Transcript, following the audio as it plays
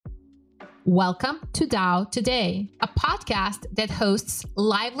Welcome to DAO Today, a podcast that hosts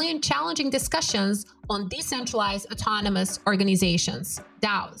lively and challenging discussions on decentralized autonomous organizations,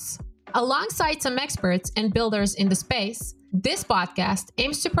 DAOs. Alongside some experts and builders in the space, this podcast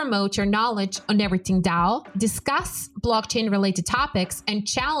aims to promote your knowledge on everything DAO, discuss blockchain-related topics, and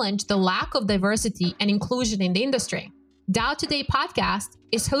challenge the lack of diversity and inclusion in the industry. DAO Today podcast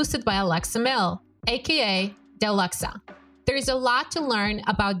is hosted by Aleksa Mil, aka Aleksa. There is a lot to learn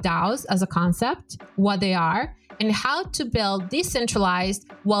about DAOs as a concept, what they are, and how to build decentralized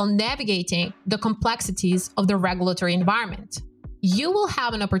while navigating the complexities of the regulatory environment. You will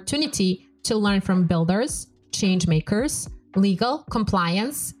have an opportunity to learn from builders, change makers, legal,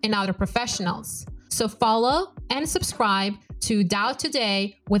 compliance, and other professionals. So follow and subscribe to DAO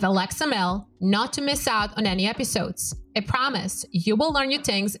Today with Aleksa Mil not to miss out on any episodes. I promise you will learn new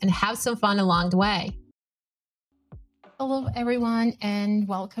things and have some fun along the way. Hello, everyone, and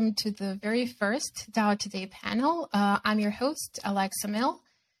welcome to the very first DAO Today panel. I'm your host, Aleksa Mil.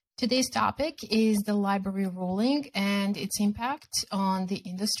 Today's topic is the LBRY ruling and its impact on the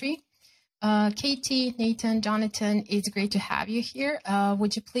industry. Katie, Nathan, Jonathan, it's great to have you here.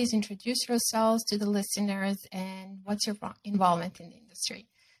 Would you please introduce yourselves to the listeners and what's your involvement in the industry?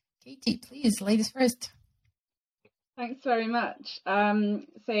 Katie, please, ladies first. Thanks very much. Hi,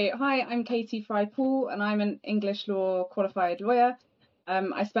 I'm Katie Fry-Paul, and I'm an English law qualified lawyer.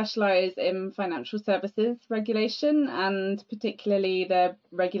 I specialise in financial services regulation and particularly the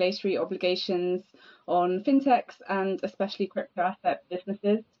regulatory obligations on fintechs and especially crypto asset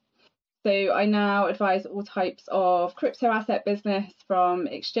businesses. So I now advise all types of crypto asset business, from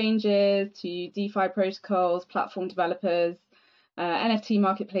exchanges to DeFi protocols, platform developers, NFT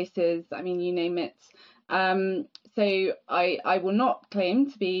marketplaces, you name it. So I will not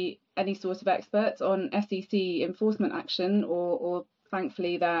claim to be any sort of expert on SEC enforcement action or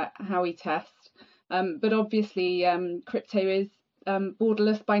thankfully that Howey test. But obviously crypto is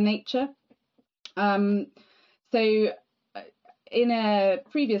borderless by nature. So in a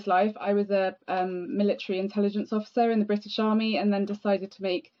previous life, I was a military intelligence officer in the British Army and then decided to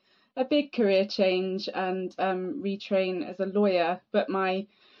make a big career change and retrain as a lawyer. But my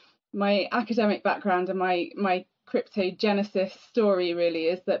academic background and my crypto genesis story really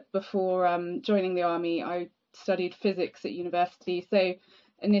is that before joining the army, I studied physics at university. So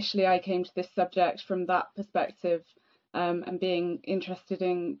initially I came to this subject from that perspective and being interested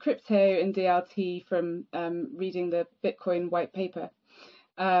in crypto and DLT from reading the Bitcoin white paper.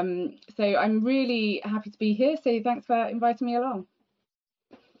 So I'm really happy to be here. So thanks for inviting me along.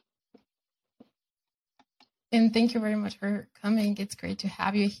 And thank you very much for coming. It's great to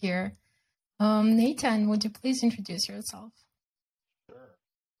have you here. Nathan, would you please introduce yourself? Sure.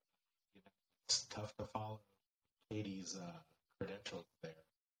 It's tough to follow Katie's credentials there.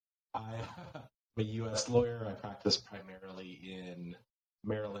 I'm a U.S. lawyer. I practice primarily in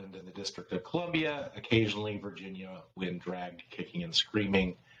Maryland and the District of Columbia, occasionally Virginia when dragged kicking and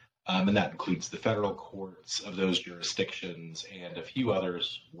screaming. And that includes the federal courts of those jurisdictions and a few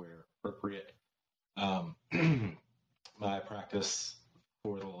others where appropriate. My practice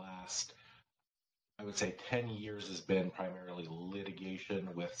for the last, I would say, 10 years has been primarily litigation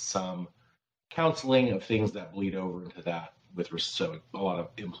with some counseling of things that bleed over into that, so a lot of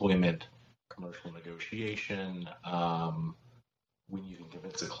employment, commercial negotiation, when you can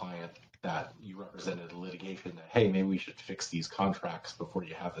convince a client that you represented litigation that, hey, maybe we should fix these contracts before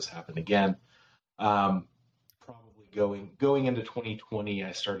you have this happen again. Going into 2020,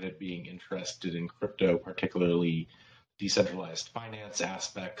 I started being interested in crypto, particularly decentralized finance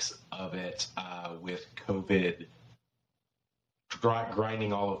aspects of it, with COVID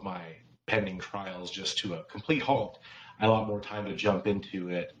grinding all of my pending trials just to a complete halt. I had a lot more time to jump into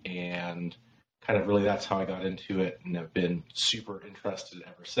it, and kind of really that's how I got into it, and have been super interested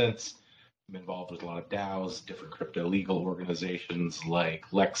ever since. I'm involved with a lot of DAOs, different crypto legal organizations like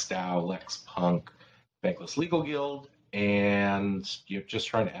LexDAO, LexPunk, Bankless Legal Guild, and just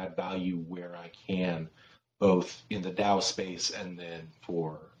trying to add value where I can, both in the DAO space and then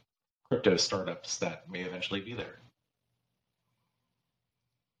for crypto startups that may eventually be there.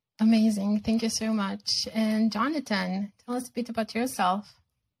 Amazing. Thank you so much. And Jonathan, tell us a bit about yourself.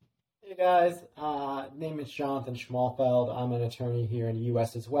 Hey guys, name is Jonathan Schmalfeld. I'm an attorney here in the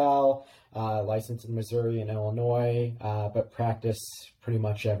U.S. as well, licensed in Missouri and Illinois, but practice pretty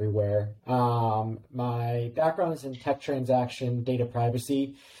much everywhere. My background is in tech transaction, data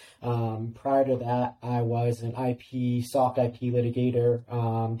privacy. Prior to that, I was an soft IP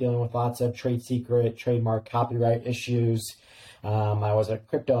litigator, dealing with lots of trade secret, trademark, copyright issues. I was a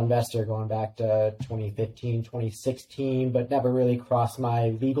crypto investor going back to 2015, 2016, but never really crossed my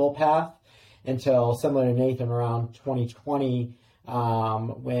legal path. until, similar to Nathan, around 2020,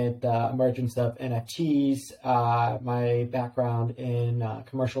 with the emergence of NFTs, my background in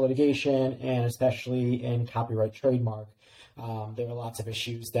commercial litigation and especially in copyright trademark. There were lots of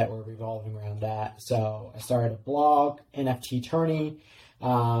issues that were revolving around that. So I started a blog, NFT Attorney,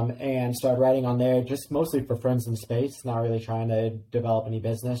 and started writing on there just mostly for friends in space, not really trying to develop any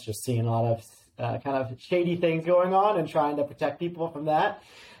business, just seeing a lot of kind of shady things going on and trying to protect people from that.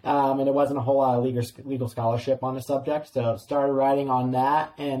 And there wasn't a whole lot of legal scholarship on the subject, so started writing on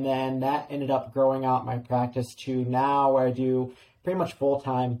that, and then that ended up growing out my practice to now where I do pretty much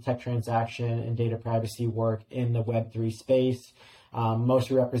full-time tech transaction and data privacy work in the Web3 space,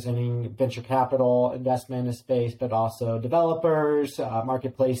 mostly representing venture capital investment in the space, but also developers,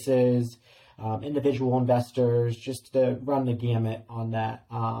 marketplaces, individual investors, just to run the gamut on that.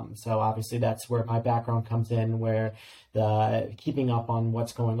 So obviously that's where my background comes in, where the keeping up on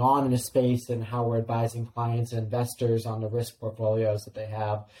what's going on in the space and how we're advising clients and investors on the risk portfolios that they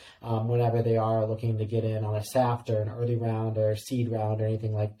have whenever they are looking to get in on a SAFT or an early round or seed round or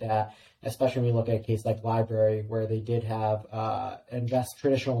anything like that. Especially when you look at a case like LBRY, where they did have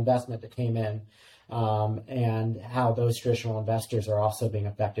traditional investment that came in, and how those traditional investors are also being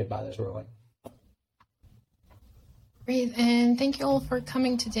affected by this ruling. Great, and thank you all for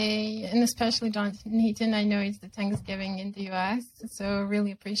coming today, and especially Nathan. I know it's the Thanksgiving in the US, so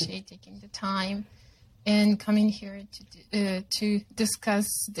really appreciate taking the time and coming here to discuss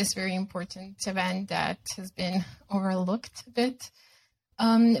this very important event that has been overlooked a bit.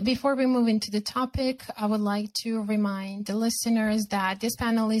 Before we move into the topic, I would like to remind the listeners that this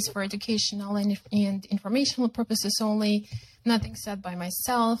panel is for educational and informational purposes only. Nothing said by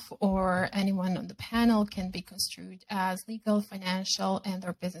myself or anyone on the panel can be construed as legal, financial,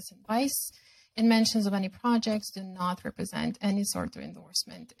 and/or business advice, and mentions of any projects do not represent any sort of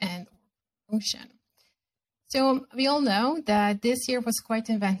endorsement and promotion. So we all know that this year was quite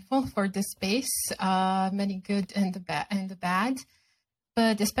eventful for the space, many good and the bad.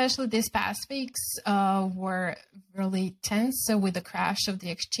 But especially these past weeks were really tense. So with the crash of the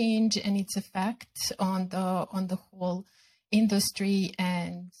exchange and its effect on the whole industry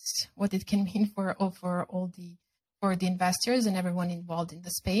and what it can mean for the investors and everyone involved in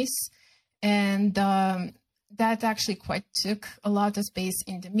the space, and that actually quite took a lot of space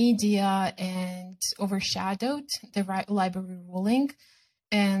in the media and overshadowed the LBRY ruling,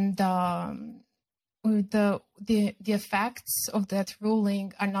 and the effects of that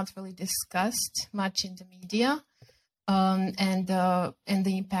ruling are not really discussed much in the media, and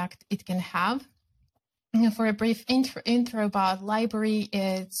the impact it can have. For a brief intro about LBRY,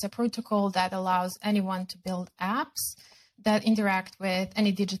 it's a protocol that allows anyone to build apps that interact with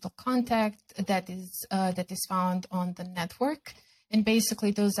any digital content that is found on the network. And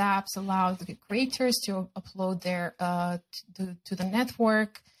basically, those apps allow the creators to upload their to the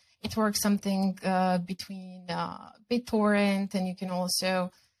network. It works something between BitTorrent, and you can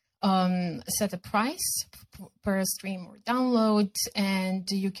also set a price per stream or download, and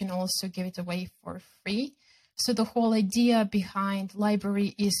you can also give it away for free. So the whole idea behind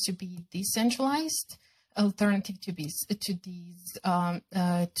LBRY is to be decentralized, alternative to these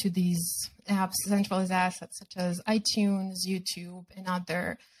apps, centralized assets such as iTunes, YouTube, and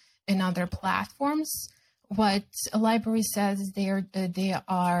other platforms. What LBRY says is they are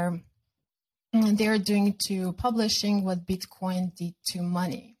doing to publishing what Bitcoin did to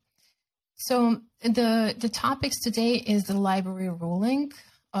money. So the topics today is the LBRY ruling,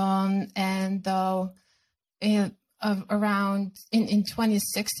 and around in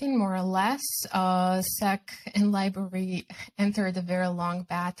 2016, more or less, SEC and LBRY entered a very long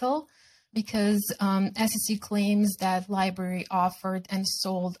battle because SEC claims that LBRY offered and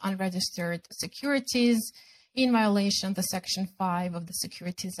sold unregistered securities in violation of the Section 5 of the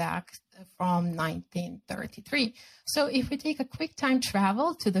Securities Act from 1933. So if we take a quick time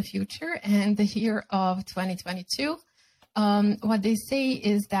travel to the future and the year of 2022, what they say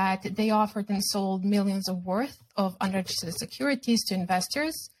is that they offered and sold millions of worth of unregistered securities to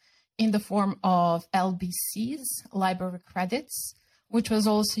investors in the form of LBCs, LBRY credits, which was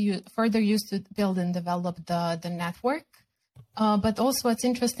also further used to build and develop the network. But also what's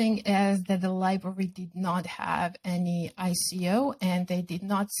interesting is that the LBRY did not have any ICO, and they did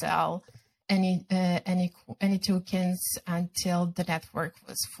not sell any tokens until the network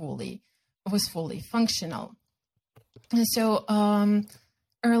was fully functional. And so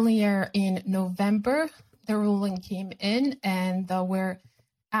earlier in November, the ruling came in, and where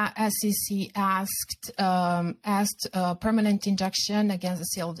SEC asked a permanent injunction against the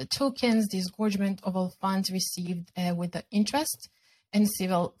sale of the tokens, disgorgement of all funds received with the interest, and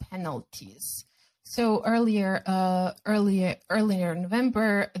civil penalties. So earlier in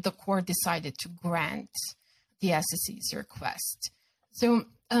November, the court decided to grant the SEC's request. So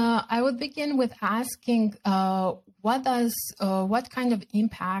I would begin with asking, what kind of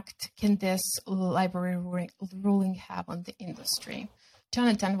impact can this LBRY ruling have on the industry?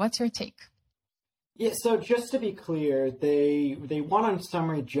 Jonathan, what's your take? Yeah, so just to be clear, they won on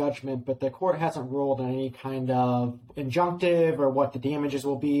summary judgment, but the court hasn't ruled on any kind of injunctive or what the damages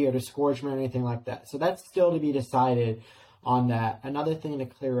will be or disgorgement or anything like that. So that's still to be decided on that. Another thing to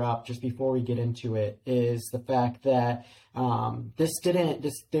clear up just before we get into it is the fact that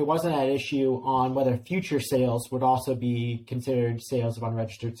there wasn't an issue on whether future sales would also be considered sales of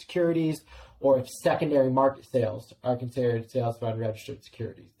unregistered securities, or if secondary market sales are considered sales of unregistered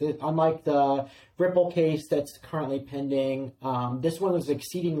securities. Unlike the Ripple case that's currently pending, this one was an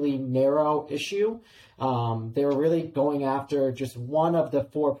exceedingly narrow issue. They were really going after just one of the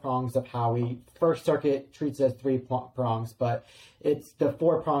four prongs of Howey. First Circuit treats it as three prongs, but it's the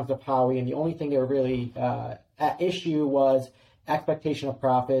four prongs of Howey, and the only thing they were really at issue was expectation of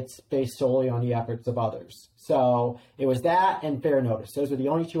profits based solely on the efforts of others. So it was that and fair notice. Those are the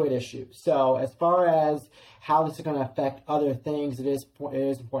only two at issue. So as far as how this is going to affect other things, it is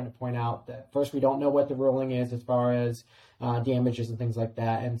important to point out that first, we don't know what the ruling is as far as damages and things like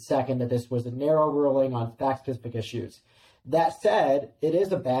that. And second, that this was a narrow ruling on fact-specific issues. That said, it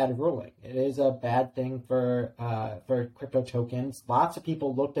is a bad ruling. It is a bad thing for crypto tokens. Lots of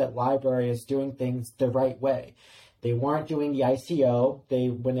people looked at LBRY as doing things the right way. They weren't doing the ICO.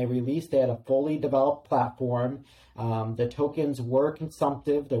 When they released, they had a fully developed platform. The tokens were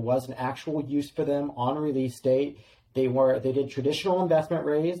consumptive. There was an actual use for them on release date. They did traditional investment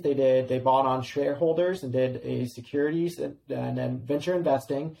raise. They bought on shareholders and did a securities and then venture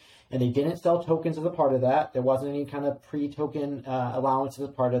investing. And they didn't sell tokens as a part of that. There wasn't any kind of pre-token allowance as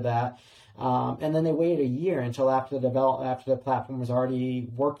a part of that. And then they waited a year until after the platform was already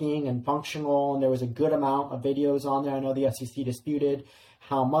working and functional, and there was a good amount of videos on there. I know the SEC disputed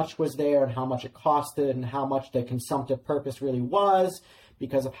how much was there and how much it costed and how much the consumptive purpose really was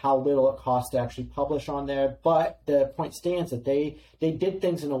because of how little it cost to actually publish on there. But the point stands that they did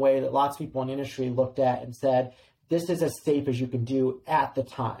things in a way that lots of people in the industry looked at and said, this is as safe as you can do at the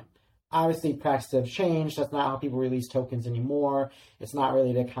time. Obviously, practices have changed. That's not how people release tokens anymore. It's not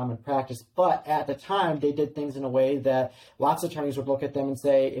really the common practice. But at the time, they did things in a way that lots of attorneys would look at them and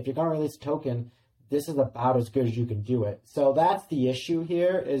say, if you're going to release a token, this is about as good as you can do it. So that's the issue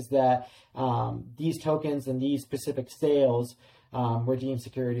here, is that these tokens and these specific sales were deemed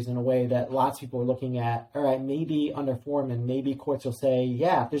securities in a way that lots of people were looking at, all right, maybe under Foreman, maybe courts will say,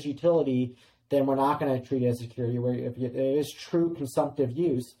 yeah, if there's utility, then we're not going to treat it as security. If it is true consumptive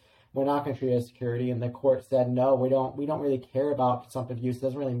use, we're not going to treat it as security. And the court said, no, we don't really care about consumptive use. It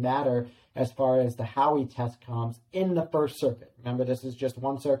doesn't really matter as far as the Howey test comes in the First Circuit. Remember, this is just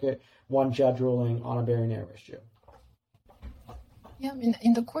one circuit, one judge ruling on a very narrow issue. Yeah, I mean,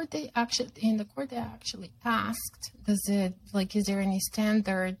 in the court they actually asked, is there any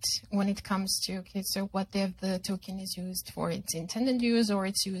standard when it comes to, okay, so what if the token is used for its intended use or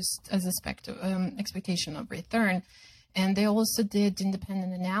it's used as expectation of return? And they also did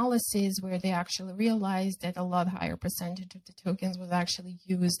independent analysis where they actually realized that a lot higher percentage of the tokens was actually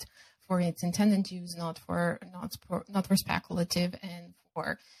used for its intended use, not for speculative and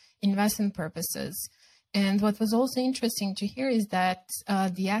for investment purposes. And what was also interesting to hear is that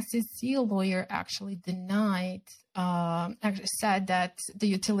the SEC lawyer actually said that the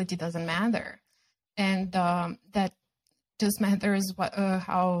utility doesn't matter, and that just matters what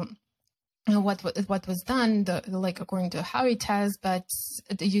was done, according to how it has, but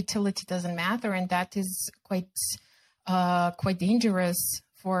the utility doesn't matter, and that is quite dangerous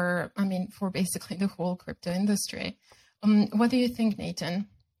for basically the whole crypto industry. What do you think, Nathan?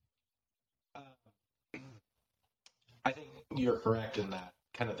 I think you're correct in that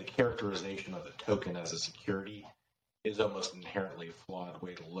kind of the characterization of the token as a security is almost inherently a flawed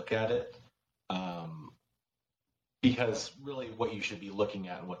way to look at it. Because really what you should be looking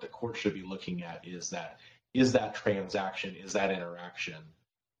at and what the court should be looking at is that transaction, is that interaction,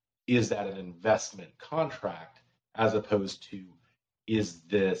 is that an investment contract, as opposed to, is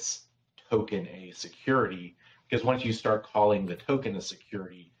this token a security? Because once you start calling the token a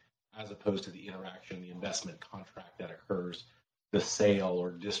security, as opposed to the interaction, the investment contract that occurs, the sale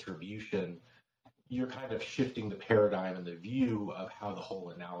or distribution, you're kind of shifting the paradigm and the view of how the whole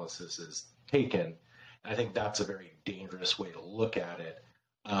analysis is taken. I think that's a very dangerous way to look at it.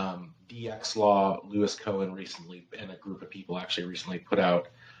 DX Law, Lewis Cohen recently, and a group of people actually recently put out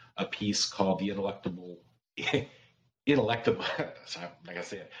a piece called The Ineluctable ineluctable, sorry, I'm not gonna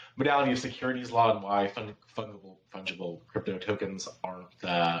say it, modality of securities law and why fungible crypto tokens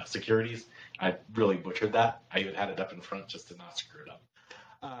aren't securities. I really butchered that. I even had it up in front just to not screw it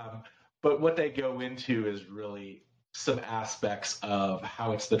up. But what they go into is really some aspects of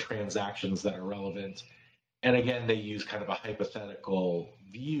how it's the transactions that are relevant. And again, they use kind of a hypothetical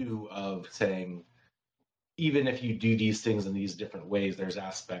view of saying, even if you do these things in these different ways, there's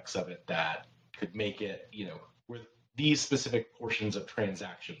aspects of it that could make it, where these specific portions of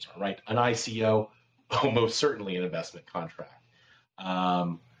transactions are, right? An ICO, almost certainly an investment contract.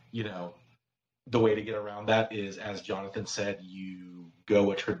 You know, the way to get around that is, as Jonathan said, you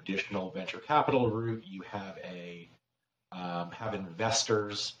go a traditional venture capital route. You have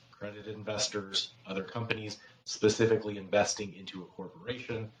investors, accredited investors, other companies specifically investing into a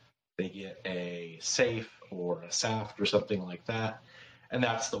corporation. They get a SAFE or a SAFT or something like that, and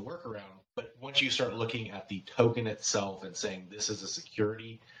that's the workaround. But once you start looking at the token itself and saying this is a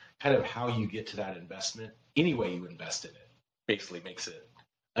security, kind of how you get to that investment, any way you invest in it, basically makes it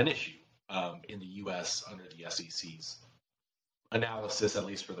an issue in the U.S. under the SEC's analysis, at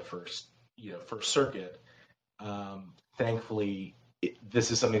least for the first circuit. Thankfully,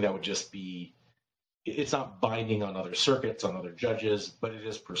 this is something that would just be, it's not binding on other circuits, on other judges, but it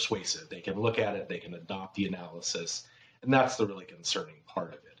is persuasive. They can look at it, they can adopt the analysis, and that's the really concerning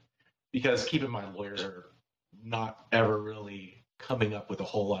part of it. Because keep in mind, lawyers are not ever really coming up with a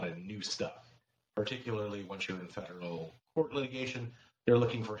whole lot of new stuff, particularly once you're in federal court litigation. They're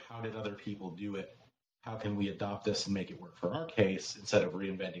looking for, how did other people do it? How can we adopt this and make it work for our case instead of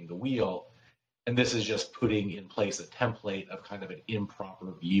reinventing the wheel? And this is just putting in place a template of kind of an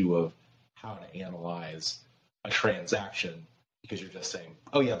improper view of how to analyze a transaction, because you're just saying,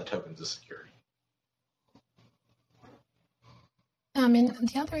 oh yeah, the token's a security. And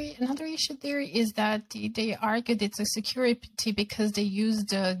another issue there is that they argued it's a security because they used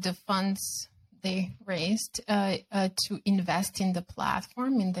the funds they raised to invest in the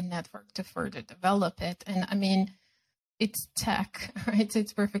platform, in the network, to further develop it. And I mean, it's tech, right?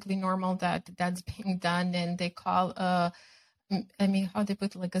 It's perfectly normal that that's being done, and they call how they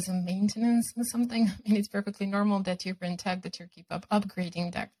put, like, as a maintenance or something. I mean, it's perfectly normal that you're in tech, that you keep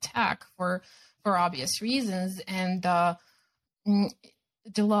upgrading that tech for obvious reasons. And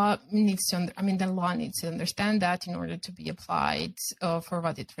the law needs to understand that in order to be applied for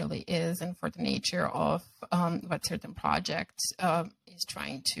what it really is and for the nature of what certain projects is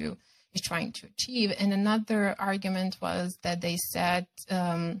trying to achieve. And another argument was that they said,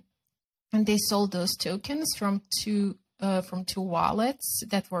 and they sold those tokens from two wallets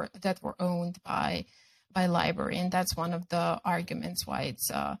that were owned by LBRY, and that's one of the arguments why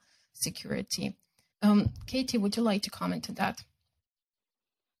it's security. Katie, would you like to comment on that?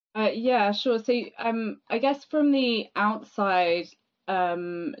 Yeah, sure. So I guess from the outside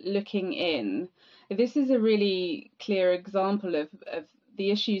looking in, this is a really clear example of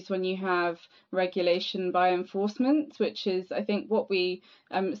the issues when you have regulation by enforcement, which is, I think, what we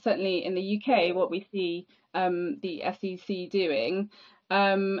certainly in the UK, what we see the SEC doing.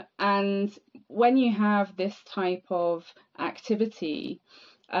 And when you have this type of activity,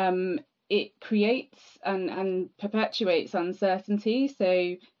 it creates and perpetuates uncertainty.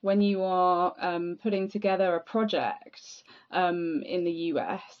 So when you are putting together a project in the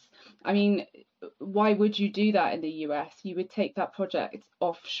US, I mean, why would you do that in the US? You would take that project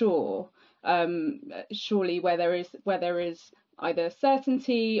offshore, surely, where there is either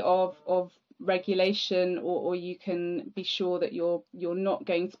certainty of regulation, or you can be sure that you're not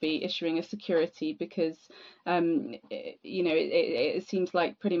going to be issuing a security, because it seems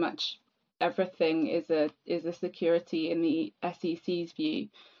like pretty much everything is a security in the SEC's view.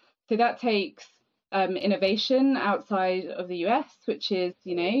 So that takes innovation outside of the US, which is,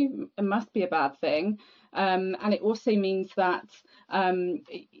 it must be a bad thing. And it also means that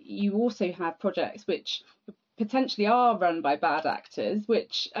you also have projects which potentially are run by bad actors,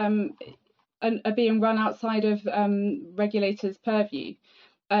 which are being run outside of regulators' purview.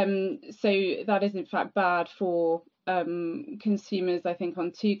 So that is in fact bad for consumers, I think,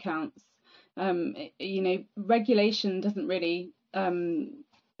 on two counts. Regulation doesn't really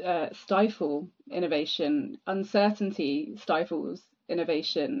stifle innovation. Uncertainty stifles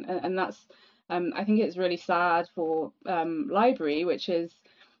innovation, and that's I think it's really sad for LBRY, which is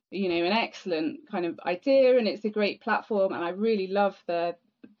an excellent kind of idea, and it's a great platform, and I really love the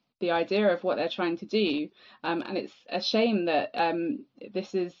idea of what they're trying to do, and it's a shame that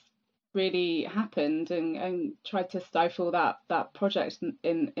this has really happened and tried to stifle that project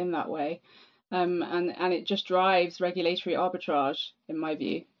in that way, and it just drives regulatory arbitrage, in my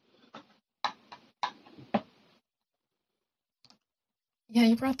view. Yeah,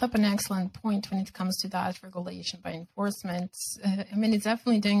 you brought up an excellent point when it comes to that regulation by enforcement. It's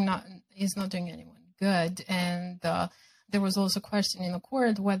definitely is not doing anyone good. And there was also a question in the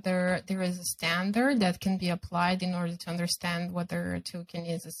court whether there is a standard that can be applied in order to understand whether a token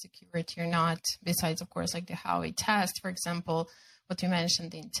is a security or not, besides, of course, like the Howey test, for example, what you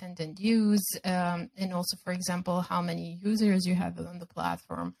mentioned, the intended use, and also, for example, how many users you have on the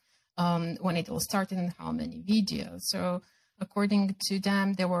platform when it all started and how many videos. So according to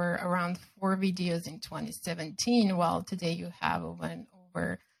them, there were around 4 videos in 2017, while today you have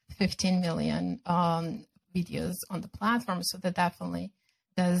over 15 million videos on the platform. So that definitely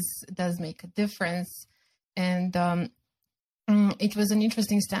does make a difference. And it was an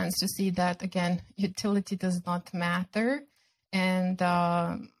interesting stance to see that, again, utility does not matter. And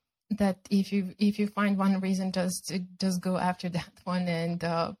that if you find one reason, just go after that one and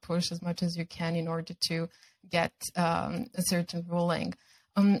push as much as you can in order to get a certain ruling.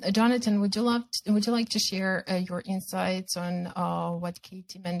 Jonathan, would you like to share your insights on what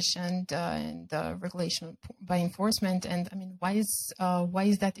Katie mentioned and regulation by enforcement? And why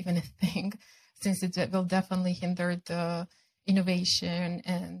is that even a thing? Since it will definitely hinder the innovation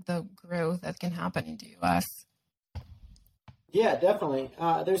and the growth that can happen in the US. Yeah, definitely.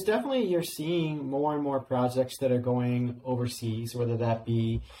 You're seeing more and more projects that are going overseas, whether that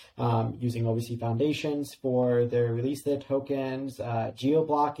be using overseas foundations for their release of their tokens,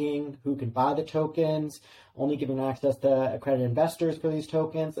 geo-blocking, who can buy the tokens, only giving access to accredited investors for these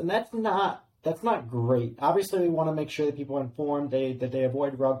tokens. And that's not great. Obviously, we want to make sure that people are informed, that they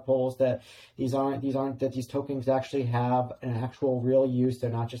avoid rug pulls, that these tokens actually have an actual real use.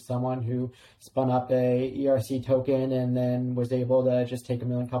 They're not just someone who spun up a ERC token and then was able to just take couple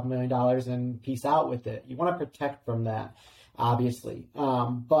 $1 million and peace out with it. You want to protect from that, obviously.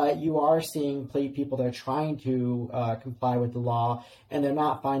 But you are seeing people that are trying to comply with the law, and they're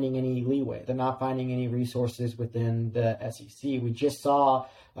not finding any leeway. They're not finding any resources within the SEC. We just saw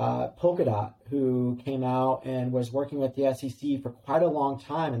Polkadot, who came out and was working with the SEC for quite a long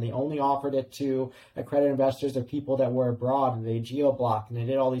time, and they only offered it to accredited investors or people that were abroad, and they geo-blocked and they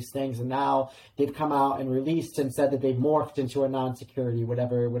did all these things, and now they've come out and released and said that they've morphed into a non-security,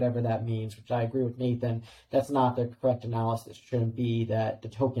 whatever that means, which I agree with Nathan. That's not the correct analysis. It shouldn't be that the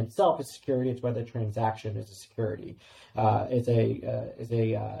token itself is security, it's whether the transaction is a security. Is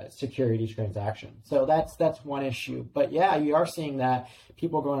a security transaction. So that's one issue. But yeah, you are seeing that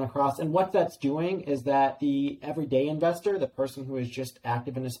people going across, and what that's doing is that the everyday investor, the person who is just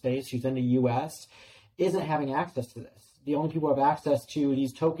active in the space, who's in the US, isn't having access to this. The only people who have access to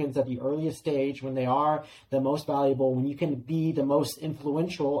these tokens at the earliest stage, when they are the most valuable, when you can be the most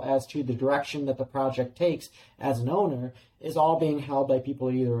influential as to the direction that the project takes as an owner, is all being held by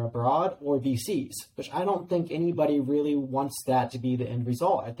people either abroad or VCs, which I don't think anybody really wants that to be the end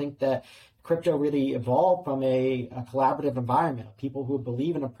result. I think that crypto really evolved from a collaborative environment of people who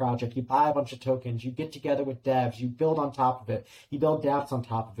believe in a project. You buy a bunch of tokens, you get together with devs, you build on top of it, you build dApps on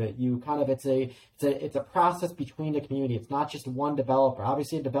top of it. It's a process between the community. It's not just one developer.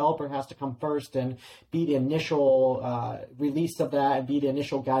 Obviously, a developer has to come first and be the initial release of that and be the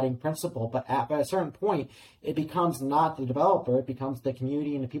initial guiding principle. But at a certain point, it becomes not the developer, it becomes the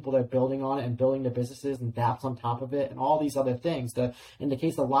community and the people that are building on it and building their businesses and dApps on top of it and all these other things. In the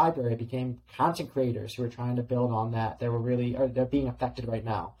case of the LBRY, it became content creators who are trying to build on that. They're being affected right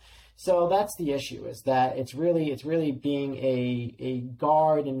now. So that's the issue, is that it's really being a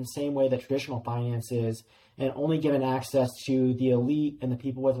guard in the same way that traditional finance is, and only giving access to the elite and the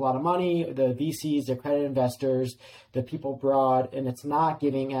people with a lot of money, the VCs, the accredited investors, the people abroad, and it's not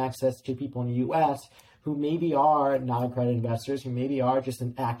giving access to people in the US who maybe are not accredited investors, who maybe are just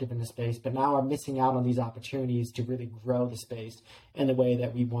active in the space, but now are missing out on these opportunities to really grow the space in the way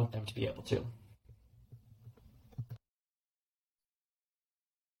that we want them to be able to.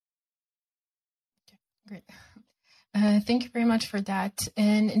 Great. Thank you very much for that.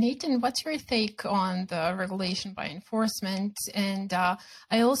 And Nathan, what's your take on the regulation by enforcement? And I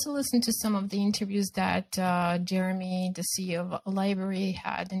also listened to some of the interviews that Jeremy, the CEO of LBRY,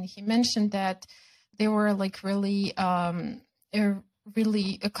 had, and he mentioned that they were wanted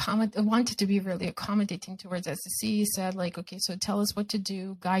to be really accommodating towards SEC. He said, okay, so tell us what to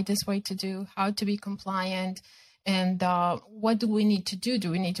do, guide us what to do, how to be compliant, and what do we need to do?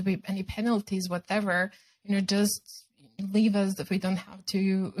 Do we need to be any penalties, whatever? Just leave us if we don't have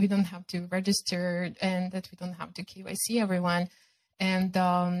to register and that we don't have to KYC everyone. And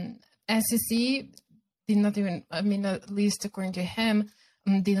SEC did not even, at least according to him,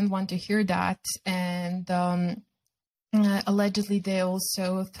 didn't want to hear that. And allegedly, they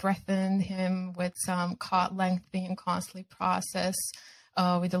also threatened him with some lengthy and costly process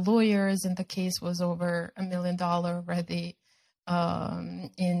with the lawyers, and the case was over $1 million already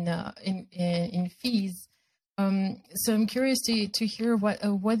in fees. So I'm curious to hear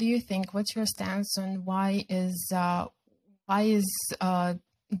what do you think? What's your stance on why is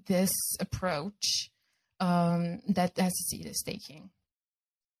this approach that SEC is taking?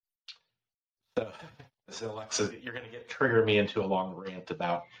 So Aleksa, you're going to trigger me into a long rant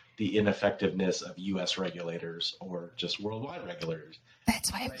about the ineffectiveness of U.S. regulators or just worldwide regulators.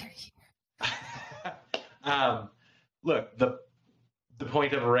 That's why we're here. Look, the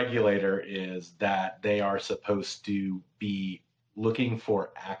point of a regulator is that they are supposed to be looking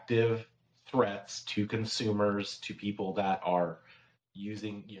for active threats to consumers, to people that are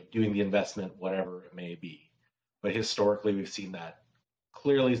using, doing the investment, whatever it may be. But historically, we've seen that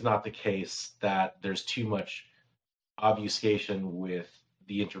clearly is not the case, that there's too much obfuscation with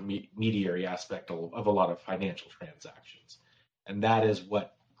the intermediary aspect of a lot of financial transactions. And that is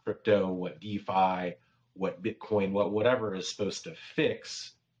what crypto, what DeFi, what Bitcoin, whatever is supposed to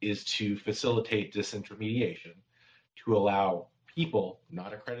fix, is to facilitate disintermediation, to allow people,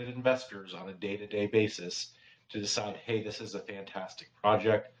 not accredited investors, on a day-to-day basis to decide, hey, this is a fantastic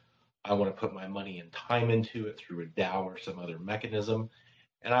project. I want to put my money and time into it through a DAO or some other mechanism,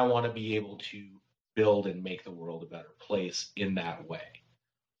 and I want to be able to build and make the world a better place in that way.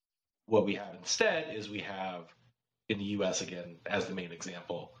 What we have instead is we have, in the US again, as the main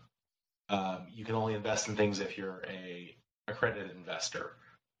example, you can only invest in things if you're a accredited investor.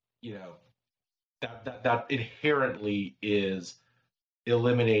 That inherently is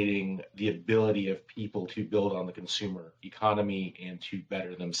eliminating the ability of people to build on the consumer economy and to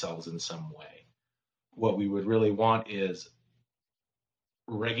better themselves in some way. What we would really want is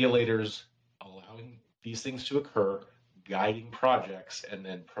regulators allowing these things to occur, guiding projects, and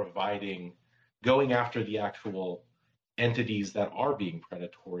then going after the actual entities that are being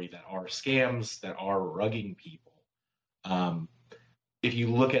predatory, that are scams, that are rugging people. If you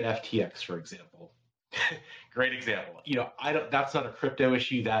look at FTX, for example, great example. That's not a crypto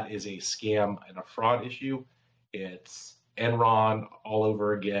issue. That is a scam and a fraud issue. It's Enron all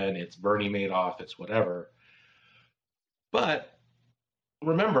over again. It's Bernie Madoff. It's whatever. But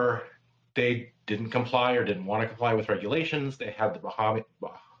remember, they didn't comply or didn't want to comply with regulations. They had the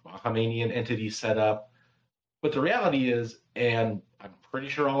Bahamian entity set up. But the reality is, and I'm pretty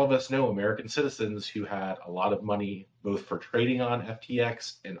sure all of us know American citizens who had a lot of money both for trading on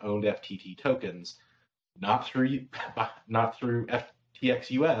FTX and owned FTT tokens, not through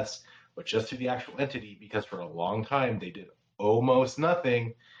FTX US, but just through the actual entity, because for a long time they did almost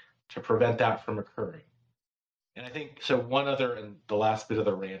nothing to prevent that from occurring. And I think, so one other, and the last bit of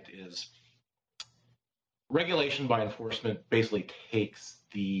the rant is, regulation by enforcement basically takes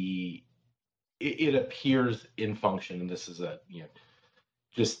it appears in function, and this is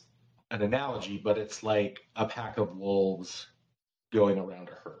just an analogy, but it's like a pack of wolves going around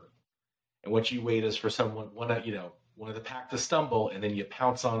a herd. And what you wait is for one of the pack to stumble, and then you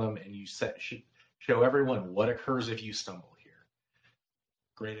pounce on them and you show everyone what occurs if you stumble here.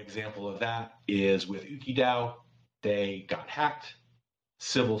 Great example of that is with UkiDAO. They got hacked,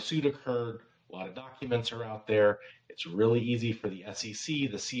 civil suit occurred, a lot of documents are out there. It's really easy for the SEC,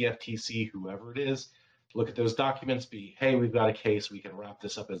 the CFTC, whoever it is, to look at those documents, hey, we've got a case, we can wrap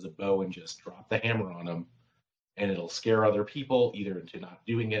this up as a bow and just drop the hammer on them, and it'll scare other people either into not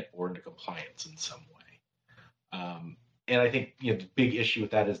doing it or into compliance in some way. And I think the big issue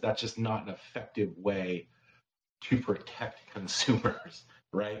with that is that's just not an effective way to protect consumers,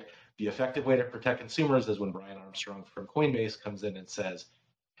 right? The effective way to protect consumers is when Brian Armstrong from Coinbase comes in and says,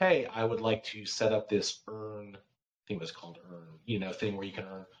 hey, I would like to set up this earn, I think it was called earn, thing where you can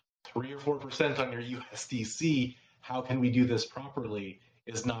earn 3 or 4% on your USDC. How can we do this properly?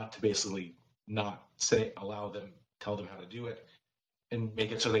 Is not to basically not tell them how to do it and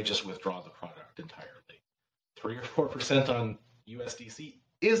make it so they just withdraw the product entirely. 3 or 4% on USDC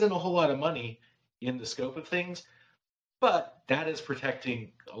isn't a whole lot of money in the scope of things, but that is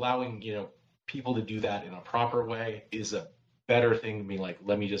allowing people to do that in a proper way is a better thing than being like,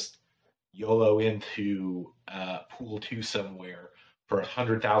 let me just YOLO into pool 2 somewhere for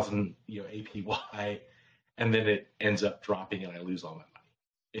 100,000 APY, and then it ends up dropping and I lose all my money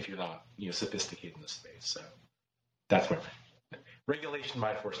if you're not sophisticated in the space. So that's where regulation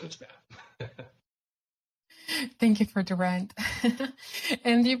by enforcement's bad. Thank you for the rant.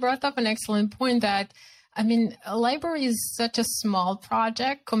 And you brought up an excellent point that, LBRY is such a small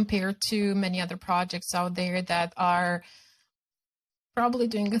project compared to many other projects out there that are probably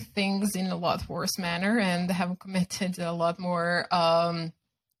doing things in a lot worse manner and have committed a lot more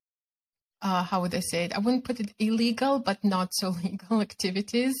how would I say it? I wouldn't put it illegal, but not so legal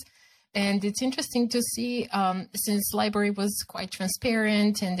activities. And it's interesting to see, since LBRY was quite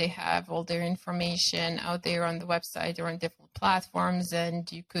transparent and they have all their information out there on the website or on different platforms,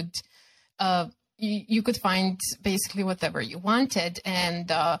 and you could find basically whatever you wanted. And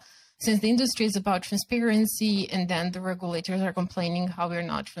since the industry is about transparency, and then the regulators are complaining how we're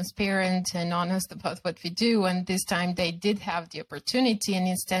not transparent and honest about what we do, and this time they did have the opportunity, and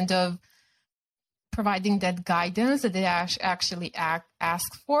instead of providing that guidance that they actually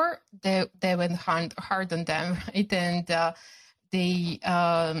asked for, they went hard on them, right? And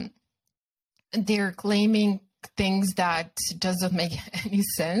they're claiming things that doesn't make any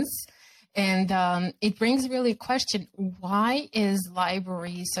sense. And it brings really a question: why is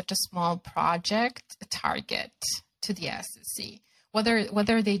LBRY such a small project target to the SEC? What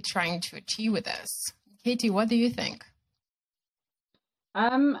are they trying to achieve with this? Katie, what do you think?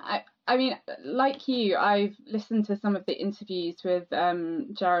 I mean, like you, I've listened to some of the interviews with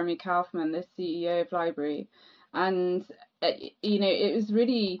Jeremy Kaufman, the CEO of LBRY, and it was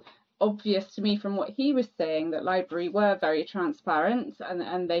really obvious to me from what he was saying that LBRY were very transparent,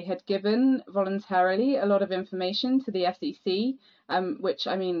 and they had given voluntarily a lot of information to the SEC, which,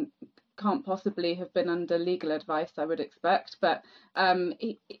 I mean, can't possibly have been under legal advice, I would expect, but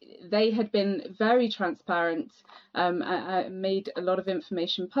they had been very transparent, made a lot of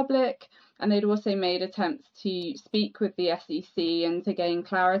information public, and they'd also made attempts to speak with the SEC and to gain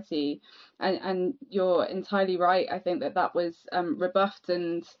clarity. And you're entirely right. I think that was rebuffed,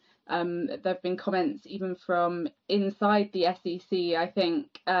 and there have been comments even from inside the SEC. I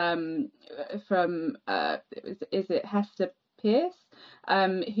think from is it Hester Pierce,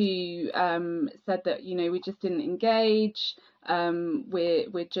 who said that we just didn't engage.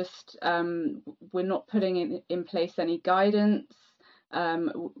 We're just we're not putting in place any guidance.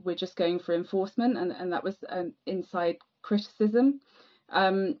 We're just going for enforcement, and that was an inside criticism.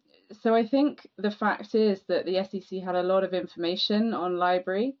 So I think the fact is that the SEC had a lot of information on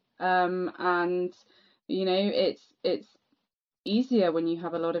LBRY, and it's easier when you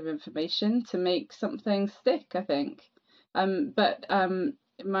have a lot of information to make something stick, I think. But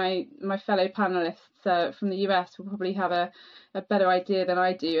my fellow panelists from the US will probably have a better idea than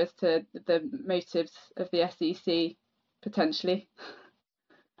I do as to the motives of the SEC, potentially.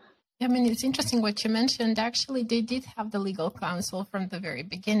 I mean, it's interesting what you mentioned. Actually, they did have the legal counsel from the very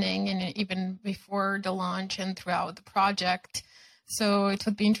beginning, and even before the launch and throughout the project. So it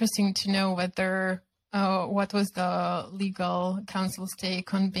would be interesting to know whether what was the legal counsel's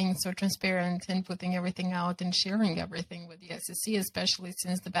take on being so transparent and putting everything out and sharing everything with the SEC, especially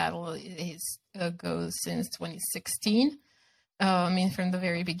since the battle goes since 2016. I mean, from the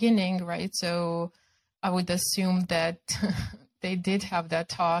very beginning, right? So I would assume that they did have that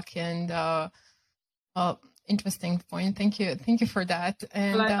talk, and interesting point. Thank you for that.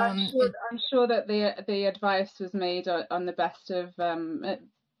 And well, I'm sure that the advice was made on the best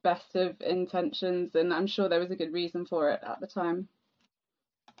of intentions, and I'm sure there was a good reason for it at the time.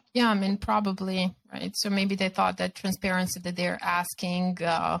 Yeah, I mean, probably, right? So maybe they thought that transparency that they're asking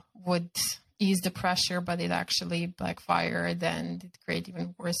would ease the pressure, but it actually backfired and it created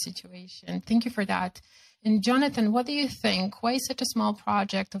even worse situation. Thank you for that. And Jonathan, what do you think? Why is such a small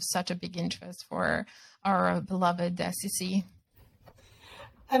project of such a big interest for our beloved SEC?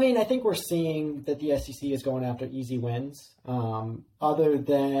 I mean, I think we're seeing that the SEC is going after easy wins. Other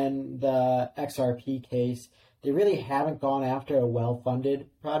than the XRP case, they really haven't gone after a well-funded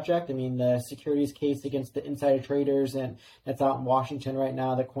project. I mean, the securities case against the insider traders, and that's out in Washington right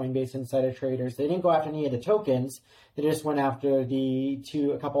now, the Coinbase insider traders, they didn't go after any of the tokens. They just went after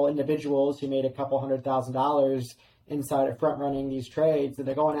a couple individuals who made a couple $100,000 inside of front-running these trades, and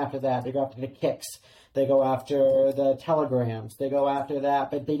they're going after that. They go after the kicks. They go after the telegrams. They go after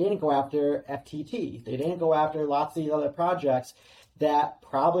that, but they didn't go after FTT. They didn't go after lots of these other projects that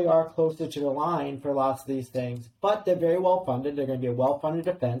probably are closer to the line for lots of these things, but they're very well funded. They're going to be a well-funded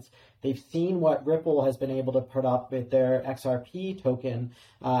defense. They've seen what Ripple has been able to put up with their XRP token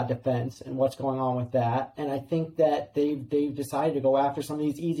defense and what's going on with that. And I think that they've decided to go after some of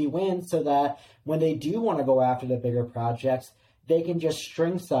these easy wins so that when they do want to go after the bigger projects, they can just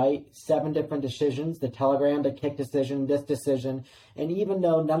string cite 7 different decisions, the Telegram, the kick decision, this decision. And even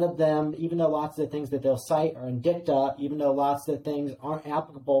though lots of the things that they'll cite are in dicta, even though lots of the things aren't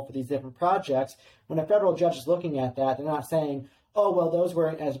applicable for these different projects, when a federal judge is looking at that, they're not saying, oh, well, those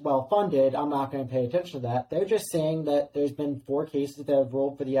weren't as well funded, I'm not going to pay attention to that. They're just saying that there's been 4 cases that have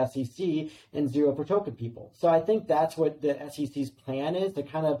ruled for the SEC and 0 for token people. So I think that's what the SEC's plan is, to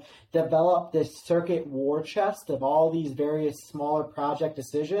kind of develop this circuit war chest of all these various smaller project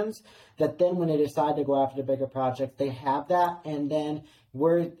decisions, that then when they decide to go after the bigger projects, they have that. And then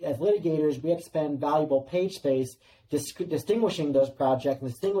we're, as litigators, we have to spend valuable page space distinguishing those projects and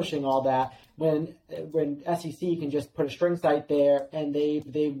distinguishing all that, when SEC can just put a string site there and they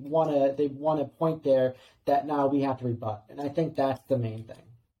want to point there that now we have to rebut. And I think that's the main thing.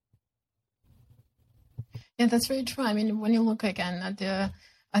 Yeah, that's very true. I mean, when you look again at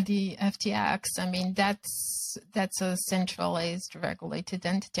the FTX, I mean, that's a centralized regulated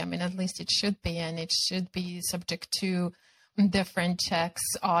entity. I mean, at least it should be, and it should be subject to different checks,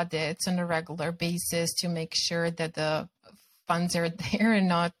 audits on a regular basis to make sure that the funds are there and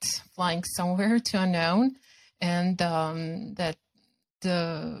not flying somewhere to unknown, and that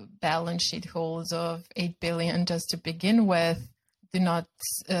the balance sheet holds of $8 billion just to begin with do not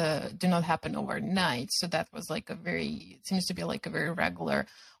happen overnight. So that was like it seems to be like a very regular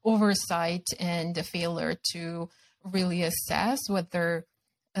oversight and a failure to really assess whether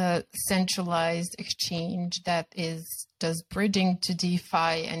centralized exchange that does bridging to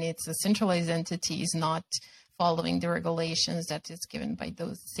DeFi and it's a centralized entity is not following the regulations that is given by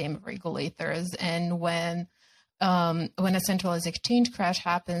those same regulators. And when a centralized exchange crash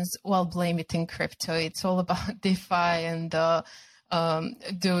happens, well, blame it in crypto. It's all about DeFi and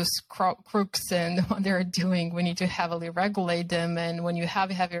those crooks and what they're doing. We need to heavily regulate them. And when you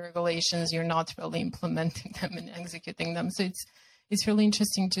have heavy regulations, you're not really implementing them and executing them. So it's really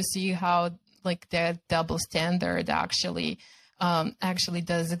interesting to see how like that double standard actually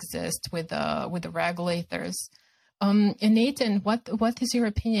does exist with the regulators. And Nathan, what is your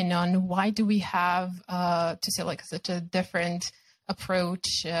opinion on why do we have to say like such a different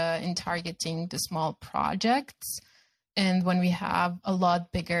approach in targeting the small projects, and when we have a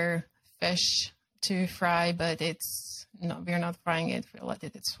lot bigger fish to fry, but we're not frying it, we let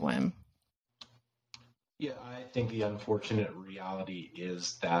it swim? Yeah, I think the unfortunate reality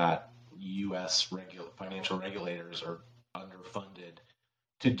is that U.S. financial regulators are underfunded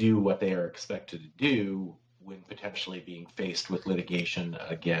to do what they are expected to do when potentially being faced with litigation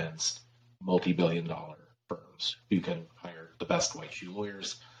against multi-billion-dollar firms who can hire the best white shoe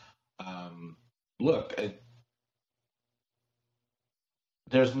lawyers.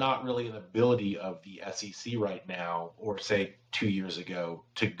 There's not really an ability of the SEC right now, or say 2 years ago,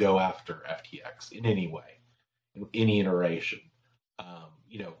 to go after FTX in any way, in any iteration.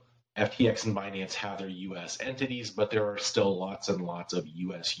 FTX and Binance have their U.S. entities, but there are still lots and lots of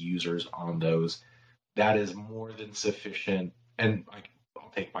U.S. users on those. That is more than sufficient. And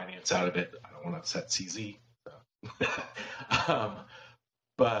I'll take Binance out of it. I don't want to upset CZ. So.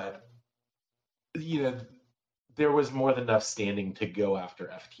 But, there was more than enough standing to go after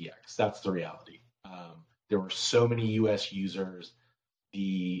FTX. That's the reality. There were so many U.S. users.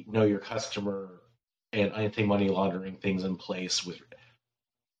 The know your customer and anti-money laundering things in place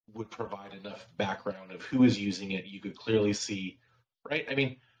would provide enough background of who is using it. You could clearly see, right? I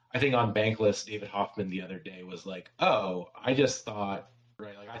mean, I think on Bankless, David Hoffman the other day was like, oh, I just thought,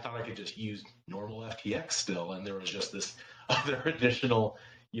 right, like I thought I could just use normal FTX still, and there was just this other additional,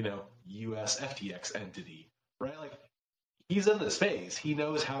 U.S. FTX entity, right? Like, he's in the space. He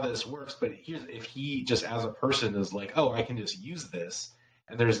knows how this works, but if he just as a person is like, oh, I can just use this,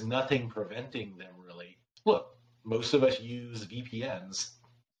 and there's nothing preventing them really. Look, most of us use VPNs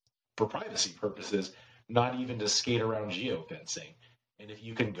for privacy purposes, not even to skate around geofencing. And if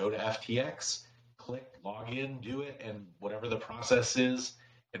you can go to FTX, click, log in, do it, and whatever the process is,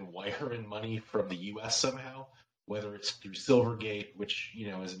 and wire in money from the U.S. somehow, whether it's through Silvergate, which,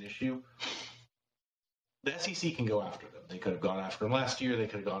 is an issue, the SEC can go after them. They could have gone after them last year. They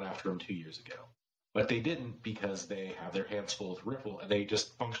could have gone after them 2 years ago. But they didn't, because they have their hands full with Ripple, and they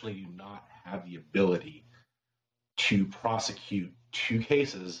just functionally do not have the ability to prosecute 2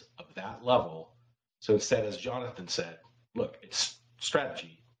 cases of that level. So instead, as Jonathan said, look, it's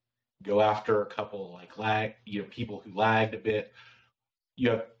strategy. Go after a couple people who lagged a bit.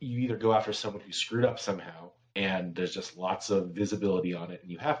 You either go after someone who screwed up somehow, and there's just lots of visibility on it,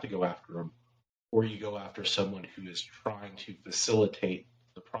 and you have to go after them, or you go after someone who is trying to facilitate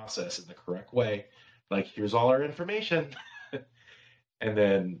the process in the correct way. Like, here's all our information. And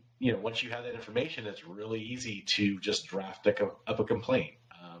then, once you have that information, it's really easy to just draft up a complaint.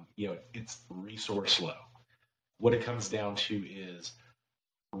 It's resource low. What it comes down to is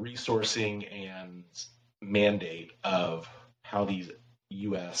resourcing and mandate of how these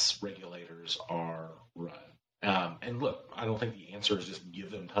U.S. regulators are run. And look, I don't think the answer is just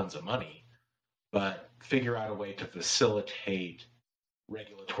give them tons of money, but figure out a way to facilitate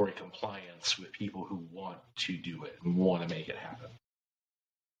regulatory compliance with people who want to do it and want to make it happen.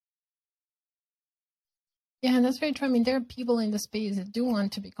 Yeah, that's very true. I mean, there are people in the space that do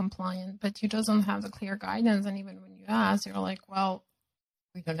want to be compliant, but you just don't have the clear guidance. And even when you ask, you're like, well,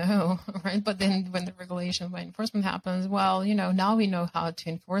 we don't know, right? But then when the regulation by enforcement happens, well, now we know how to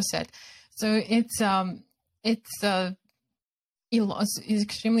enforce it. So it's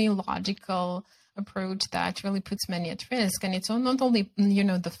extremely illogical approach that really puts many at risk. And it's not only,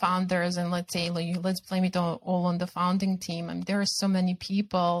 the founders and let's blame it all on the founding team. I mean, there are so many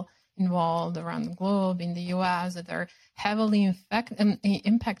people involved around the globe in the US that are heavily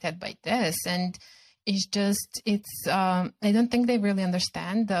impacted by this. And I don't think they really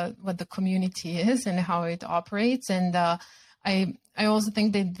understand what the community is and how it operates. And I also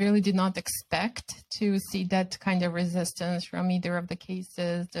think they really did not expect to see that kind of resistance from either of the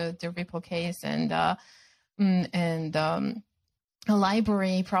cases, the Ripple case and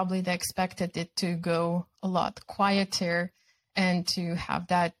LBRY. Probably they expected it to go a lot quieter and to have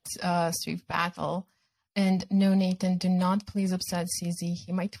that swift battle. And no, Nathan, do not please upset CZ.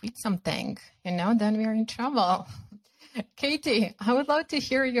 He might tweet something, then we are in trouble. Katie, I would love to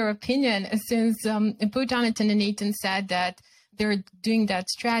hear your opinion since both Jonathan and Nathan said that they're doing that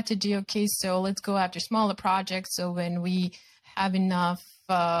strategy. Okay, so let's go after smaller projects. So when we have enough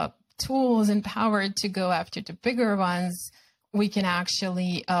tools and power to go after the bigger ones, we can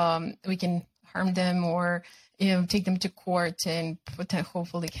actually we can harm them or take them to court and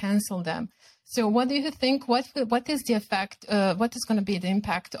hopefully cancel them. So what do you think? What is the effect? What is going to be the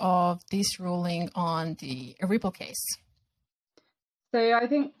impact of this ruling on the Ripple case? So I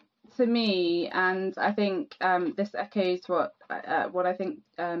think, to me, and I think this echoes what I think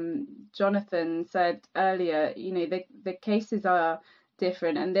Jonathan said earlier. The cases are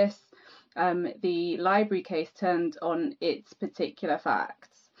different, and this the LBRY case turned on its particular facts.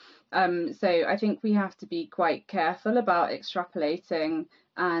 So I think we have to be quite careful about extrapolating.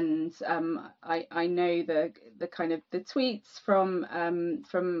 And I know the kind of the tweets from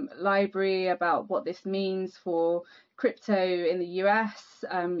LBRY about what this means for crypto in the US.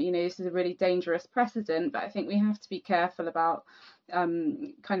 This is a really dangerous precedent, but I think we have to be careful about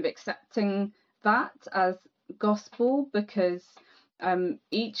kind of accepting that as gospel, because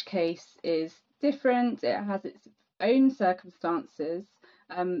each case is different. It has its own circumstances.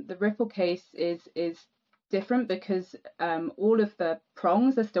 The Ripple case is different because all of the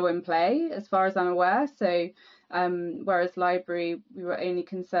prongs are still in play, as far as I'm aware. So whereas LBRY, we were only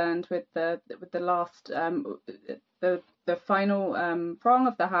concerned with the last the final prong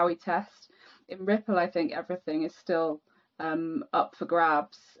of the Howey test. In Ripple, I think everything is still up for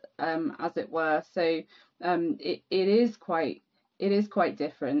grabs, as it were. So it is quite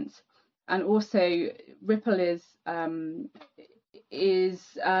different, and also Ripple is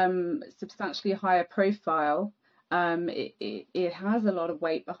substantially higher profile. It has a lot of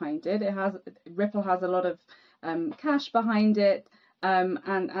weight behind it. Ripple has a lot of cash behind it,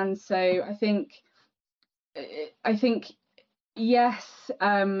 and so I think yes,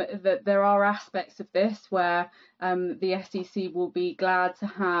 that there are aspects of this where the SEC will be glad to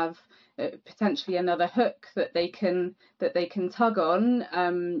have potentially another hook that they can tug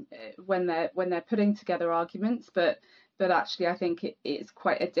on when they're putting together arguments, but actually I think it's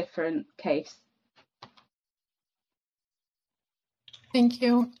quite a different case. Thank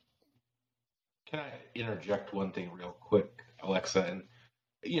you. Can I interject one thing real quick, Aleksa? And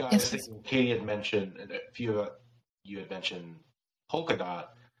I was thinking Katie had mentioned, and a few of you had mentioned Polkadot,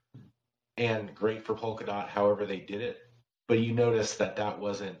 and great for Polkadot, however they did it. But you notice that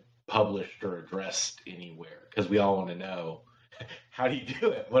wasn't published or addressed anywhere, because we all want to know, how do you do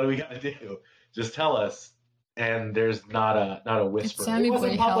it? What do we got to do? Just tell us. And there's not a whisper. It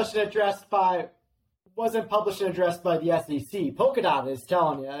wasn't published and addressed by the SEC. Polkadot is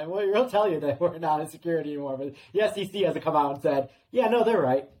telling you. We'll tell you that we're not a security anymore, but the SEC hasn't come out and said, yeah, no, they're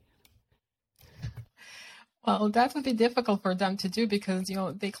right. Well, that would be difficult for them to do because,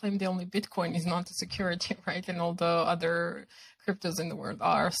 they claim the only Bitcoin is not a security, right? And all the other cryptos in the world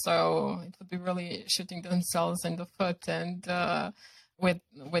are. So it would be really shooting themselves in the foot and with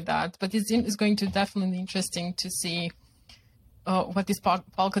that. But it's going to definitely be interesting to see what is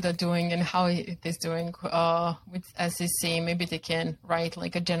Polkadot doing and how it is doing with SEC. Maybe they can write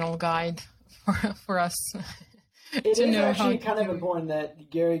like a general guide for us. It is actually kind of important that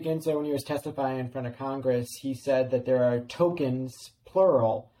Gary Gensler, when he was testifying in front of Congress, he said that there are tokens,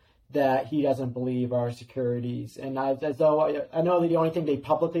 plural, that he doesn't believe are securities. And as though I know that the only thing they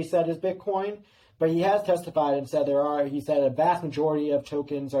publicly said is Bitcoin, But he has testified and said he said a vast majority of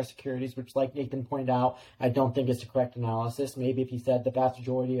tokens are securities, which, like Nathan pointed out, I don't think is the correct analysis. Maybe if he said the vast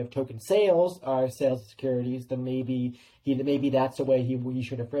majority of token sales are sales of securities, then maybe that's the way he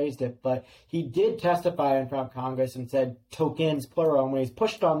should have phrased it. But he did testify in front of Congress and said tokens, plural, and when he's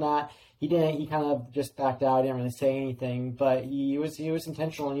pushed on that, he didn't. He kind of just backed out. He didn't really say anything, but he was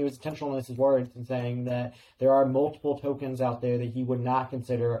intentional, and he was intentional in his words in saying that there are multiple tokens out there that he would not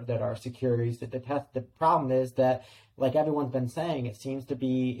consider that are securities. The problem is that, like everyone's been saying, it seems to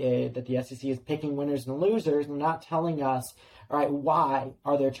be that the SEC is picking winners and losers and not telling us, all right, why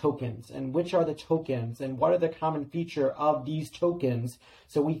are there tokens and which are the tokens and what are the common feature of these tokens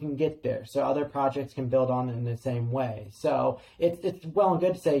so we can get there, so other projects can build on in the same way. So it's well and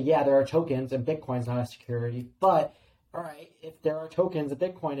good to say, yeah, there are tokens and Bitcoin's not a security, but all right, if there are tokens and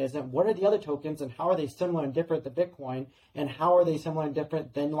Bitcoin isn't, what are the other tokens and how are they similar and different to Bitcoin and how are they similar and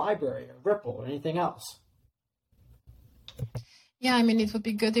different than LBRY or Ripple or anything else? Yeah, I mean, it would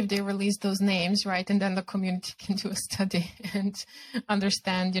be good if they release those names, right? And then the community can do a study and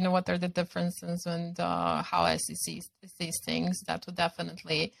understand, what are the differences and how SEC sees these things. That would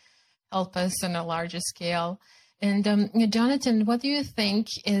definitely help us on a larger scale. And Jonathan, what do you think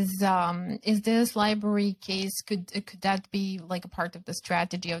is this LBRY case? Could that be like a part of the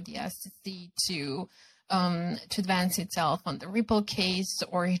strategy of the SEC to advance itself on the Ripple case,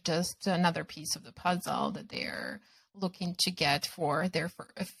 or just another piece of the puzzle that they're looking to get for their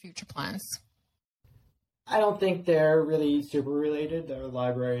future plans? I don't think they're really super related. The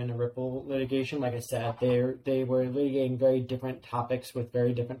LBRY and the Ripple litigation, like I said, they were litigating very different topics with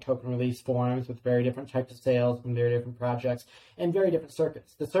very different token release forms, with very different types of sales from very different projects, and very different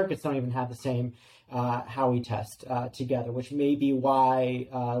circuits. The circuits don't even have the same Howey test together, which may be why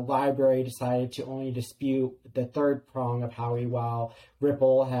LBRY decided to only dispute the third prong of Howey, while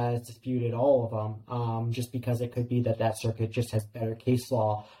Ripple has disputed all of them, just because it could be that circuit just has better case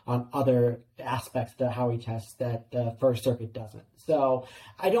law on other aspects of the Howey test that the First Circuit doesn't. So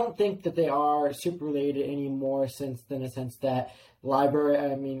I don't think that they are super related anymore, in the sense that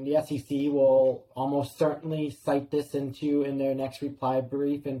the SEC will almost certainly cite this in their next reply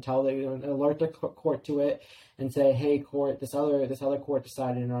brief and alert the court to it and say, hey, court, this other court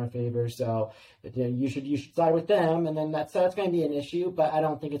decided in our favor, so you should side with them, and then that's going to be an issue, but I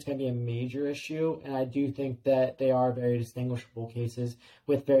don't think it's going to be a major issue, and I do think that they are very distinguishable cases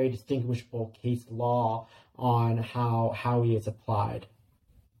with very distinguishable case law on how Howey is applied.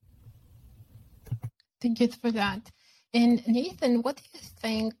 Thank you for that. And Nathan, what do you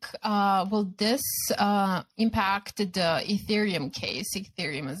think will this impact the Ethereum case?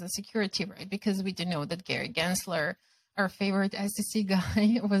 Ethereum as a security, right? Because we do know that Gary Gensler, our favorite SEC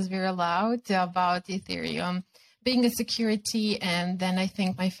guy, was very loud about Ethereum being a security. And then I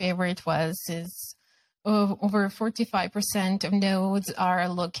think my favorite is over 45% of nodes are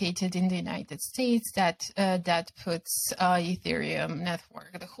located in the United States. That puts Ethereum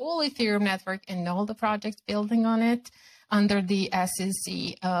network, the whole Ethereum network, and all the projects building on it under the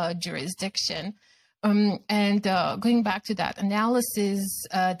SEC jurisdiction. And going back to that analysis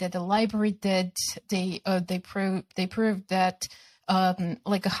that the LBRY did, they proved that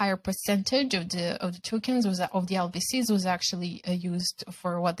like a higher percentage of the tokens of the LBCs was actually used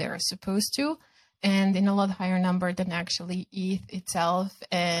for what they are supposed to, and in a lot higher number than actually ETH itself.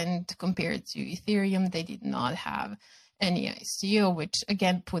 And compared to Ethereum, they did not have any ICO, which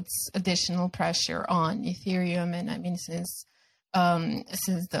again puts additional pressure on Ethereum. And I mean, since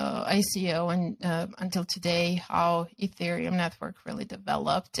the ICO and until today, how Ethereum network really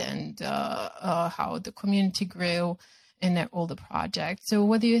developed and how the community grew and all the projects. So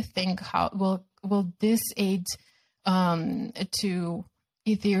what do you think? How will this aid to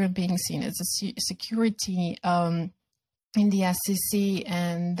Ethereum being seen as a security in the SEC,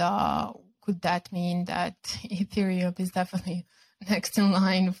 and could that mean that Ethereum is definitely next in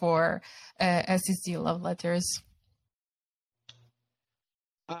line for SEC love letters?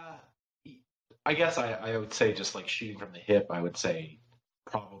 I guess I would say, just like shooting from the hip, I would say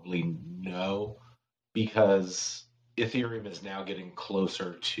probably no, because Ethereum is now getting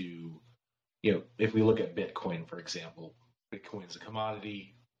closer to, if we look at Bitcoin, for example, Bitcoin is a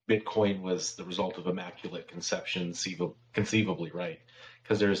commodity. Bitcoin was the result of immaculate conception, conceivably, right?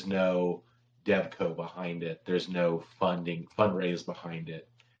 Because there's no devco behind it. There's no fundraise behind it.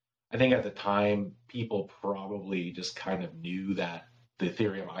 I think at the time, people probably just kind of knew that the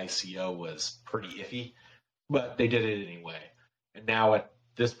Ethereum ICO was pretty iffy, but they did it anyway. And now at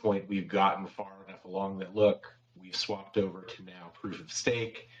this point, we've gotten far enough along that, look, we've swapped over to now proof of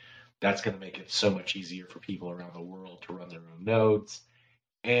stake. That's going to make it so much easier for people around the world to run their own nodes.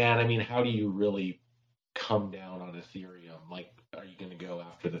 And I mean, how do you really come down on Ethereum? Like, are you going to go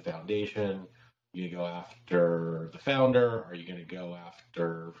after the foundation? Are you going to go after the founder? Are you going to go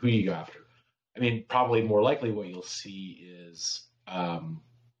after who you go after? I mean, probably more likely what you'll see is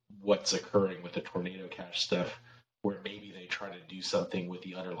what's occurring with the Tornado Cash stuff, where maybe they try to do something with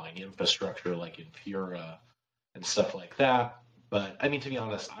the underlying infrastructure, like Infura and stuff like that. But I mean, to be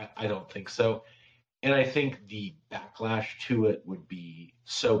honest, I don't think so. And I think the backlash to it would be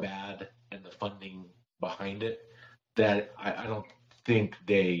so bad, and the funding behind it, that I don't think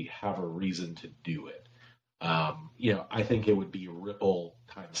they have a reason to do it. I think it would be Ripple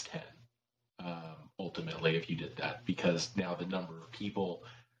times 10, ultimately, if you did that, because now the number of people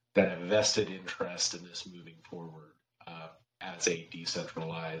that have vested interest in this moving forward as a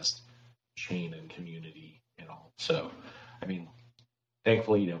decentralized chain and community and all. So, I mean,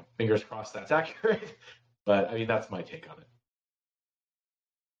 thankfully, fingers crossed that's accurate. But I mean, that's my take on it.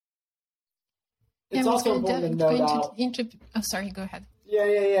 It's also important to note out. Sorry, go ahead. Yeah.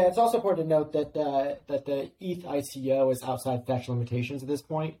 It's also important to note that the ETH ICO is outside statute of limitations at this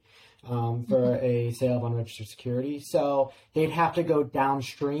point for a sale of unregistered security. So they'd have to go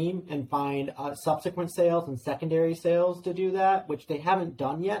downstream and find subsequent sales and secondary sales to do that, which they haven't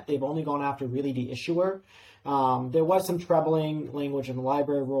done yet. They've only gone after really the issuer. There was some troubling language in the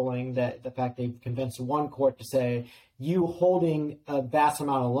LBRY ruling that the fact they convinced one court to say you holding a vast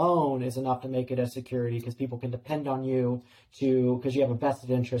amount alone is enough to make it a security because people can depend on you because you have a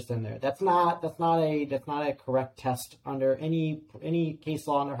vested interest in there. That's not a correct test under any case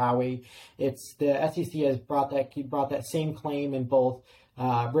law under Howey. It's the SEC has brought that same claim in both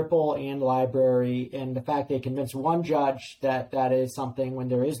Ripple and LBRY, and the fact they convinced one judge that is something when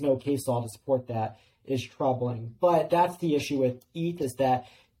there is no case law to support that is troubling. But that's the issue with ETH, is that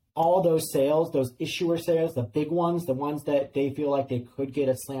all those sales, those issuer sales, the big ones, the ones that they feel like they could get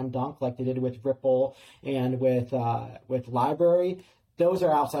a slam dunk like they did with Ripple and with LBRY, those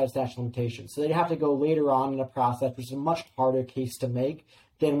are outside of statute of limitations. So they'd have to go later on in the process, which is a much harder case to make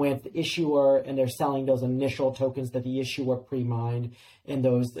than with the issuer, and they're selling those initial tokens that the issuer pre-mined in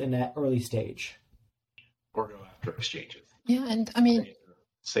that early stage. Or go after exchanges. Yeah, and I mean,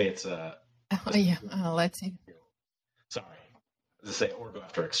 say it's a. Let's see. Sorry, to say or go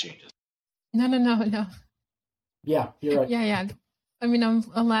after exchanges. No. Yeah, you're right. Yeah. I mean,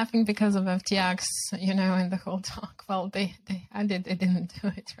 I'm laughing because of FTX, and the whole talk. Well, they had it, they didn't do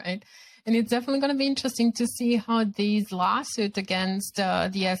it, right? And it's definitely going to be interesting to see how these lawsuit against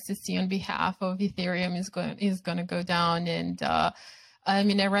the SEC on behalf of Ethereum is going to go down. And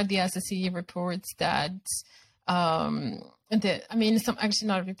I read the SEC reports that. Some actually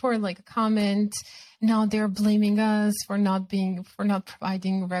not a report, like a comment. Now they're blaming us for not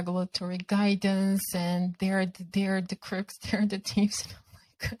providing regulatory guidance, and they're the crooks, they're the thieves.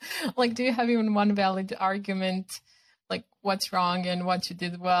 Like, do you have even one valid argument, like what's wrong and what you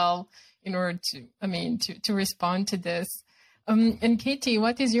did well, in order to respond to this? And Katie,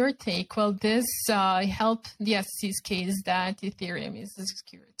 what is your take? Will this help the SEC's case that Ethereum is a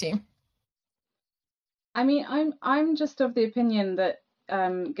security? I mean, I'm just of the opinion that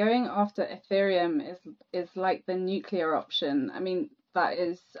going after Ethereum is like the nuclear option. I mean, that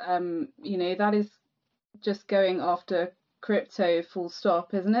is that is just going after crypto full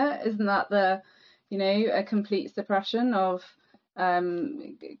stop, isn't it? Isn't that a complete suppression of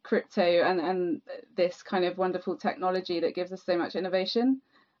crypto and this kind of wonderful technology that gives us so much innovation?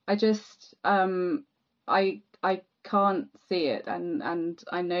 I just I can't see it, and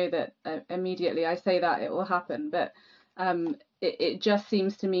I know that immediately I say that it will happen, but it just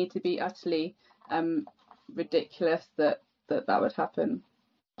seems to me to be utterly ridiculous that would happen.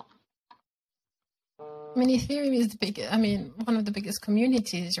 I mean, Ethereum is one of the biggest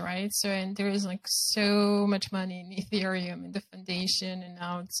communities, right? So, and there is like so much money in Ethereum in the foundation and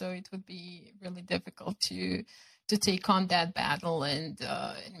out, so it would be really difficult to take on that battle and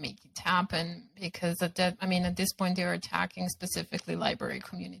make it happen, because at this point they're attacking specifically LBRY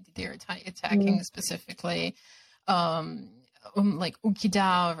community. They're attacking specifically like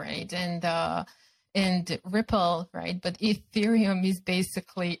DAO, right, and Ripple, right? But Ethereum is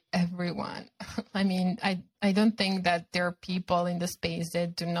basically everyone. I mean, I don't think that there are people in the space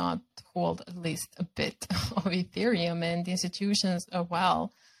that do not hold at least a bit of Ethereum, and the institutions are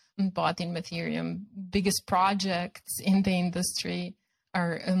bought in Ethereum. Biggest projects in the industry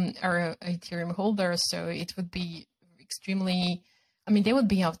are Ethereum holders, so it would be extremely. They would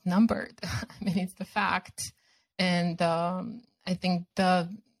be outnumbered. It's the fact, and I think the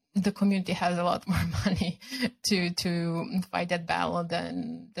community has a lot more money to fight that battle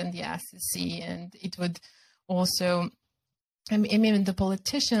than the SEC, and it would also I mean, the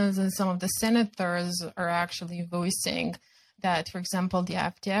politicians and some of the senators are actually voicing that, for example, the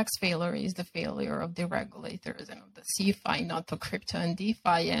FTX failure is the failure of the regulators and of the CeFi, not the crypto and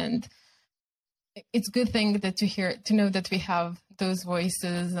DeFi. And it's a good thing that to know that we have those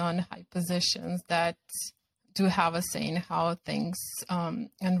voices on high positions that do have a say in how things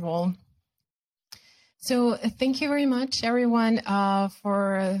unroll. So thank you very much, everyone,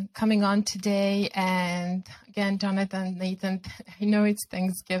 for coming on today. And again, Jonathan, Nathan, I know it's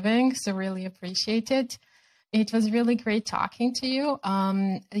Thanksgiving, so really appreciate it. It was really great talking to you.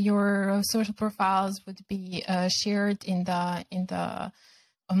 Your social profiles would be shared in the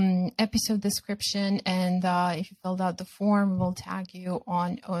episode description, and if you filled out the form, we'll tag you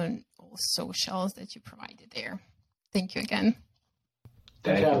on all socials that you provided there. Thank you again.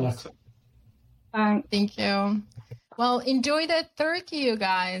 Thank you, Alexa. Thank you. Well, enjoy that turkey, you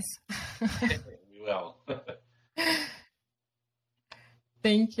guys. We will.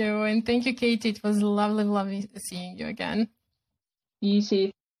 Thank you. And thank you, Katie. It was lovely seeing you again. You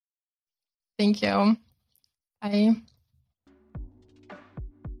too. Thank you. Bye.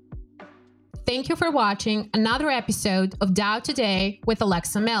 Thank you for watching another episode of DAO Today with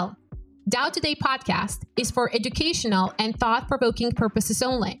Aleksa Mil. DAO Today podcast is for educational and thought-provoking purposes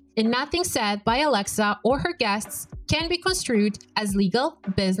only, and nothing said by Aleksa or her guests can be construed as legal,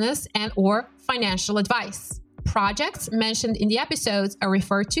 business, and/or financial advice. Projects mentioned in the episodes are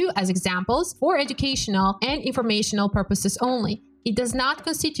referred to as examples for educational and informational purposes only. It does not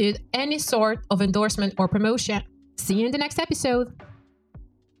constitute any sort of endorsement or promotion. See you in the next episode.